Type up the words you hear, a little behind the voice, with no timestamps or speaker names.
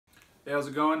Hey, how's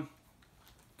it going?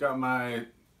 Got my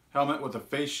helmet with a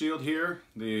face shield here,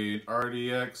 the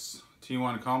RDX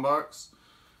T1 Combox,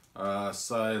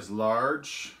 size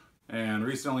large. And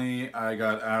recently I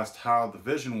got asked how the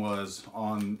vision was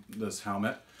on this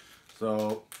helmet.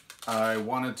 So I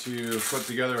wanted to put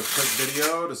together a quick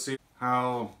video to see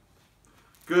how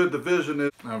good the vision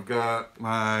is. I've got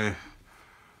my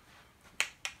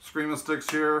screaming sticks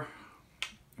here,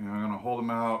 and I'm gonna hold them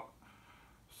out.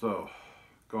 So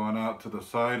going out to the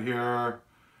side here,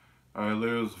 I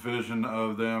lose vision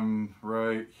of them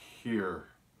right here.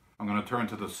 I'm gonna turn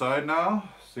to the side now,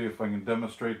 see if I can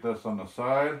demonstrate this on the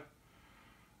side.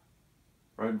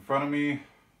 Right in front of me,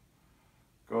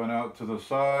 going out to the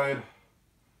side,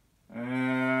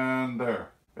 and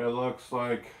there. It looks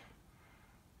like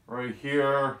right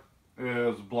here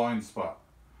is blind spot.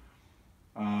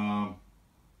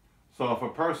 So if a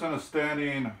person is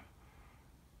standing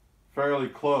fairly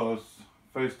close,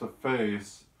 face to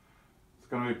face, it's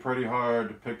going to be pretty hard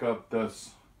to pick up this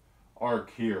arc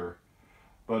here.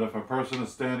 But if a person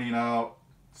is standing out,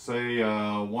 say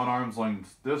 1 arm's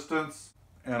length distance,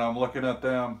 and I'm looking at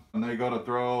them and they go to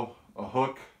throw a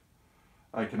hook,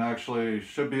 I can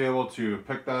should be able to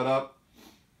pick that up,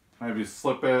 maybe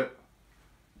slip it,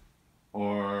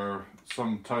 or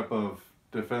some type of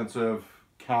defensive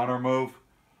counter move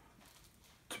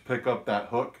to pick up that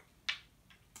hook.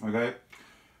 Okay,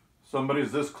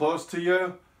 somebody's this close to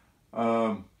you,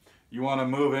 you want to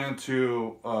move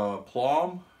into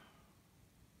plum,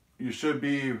 you should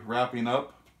be wrapping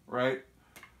up, right?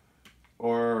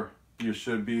 Or you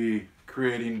should be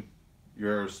creating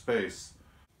your space.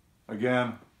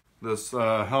 Again, this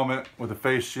helmet with a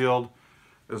face shield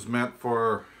is meant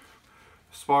for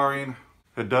sparring.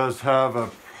 It does have a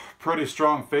pretty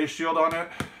strong face shield on it.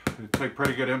 You take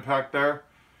pretty good impact there.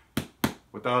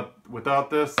 Without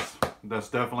this, that's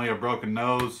definitely a broken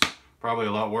nose, probably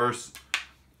a lot worse.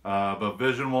 But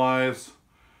vision-wise,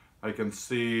 I can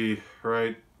see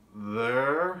right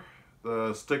there,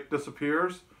 the stick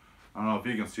disappears. I don't know if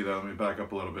you can see that. Let me back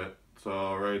up a little bit.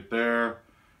 So right there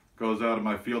goes out of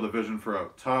my field of vision for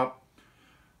out top.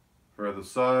 For the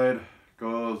side,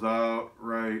 goes out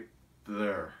right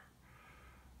there.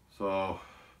 So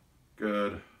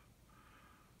good,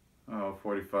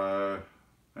 45,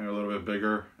 maybe a little bit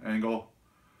bigger angle.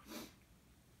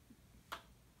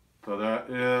 So that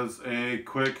is a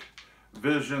quick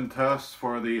vision test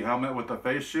for the helmet with the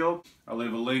face shield. I'll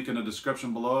leave a link in the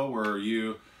description below where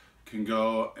you can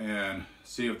go and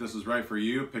see if this is right for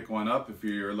you. Pick one up if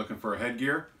you're looking for a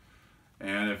headgear.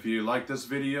 And if you like this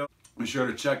video, be sure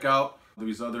to check out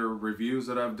these other reviews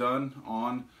that I've done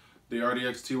on the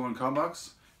RDX T1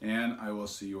 Combox. And I will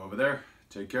see you over there.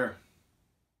 Take care.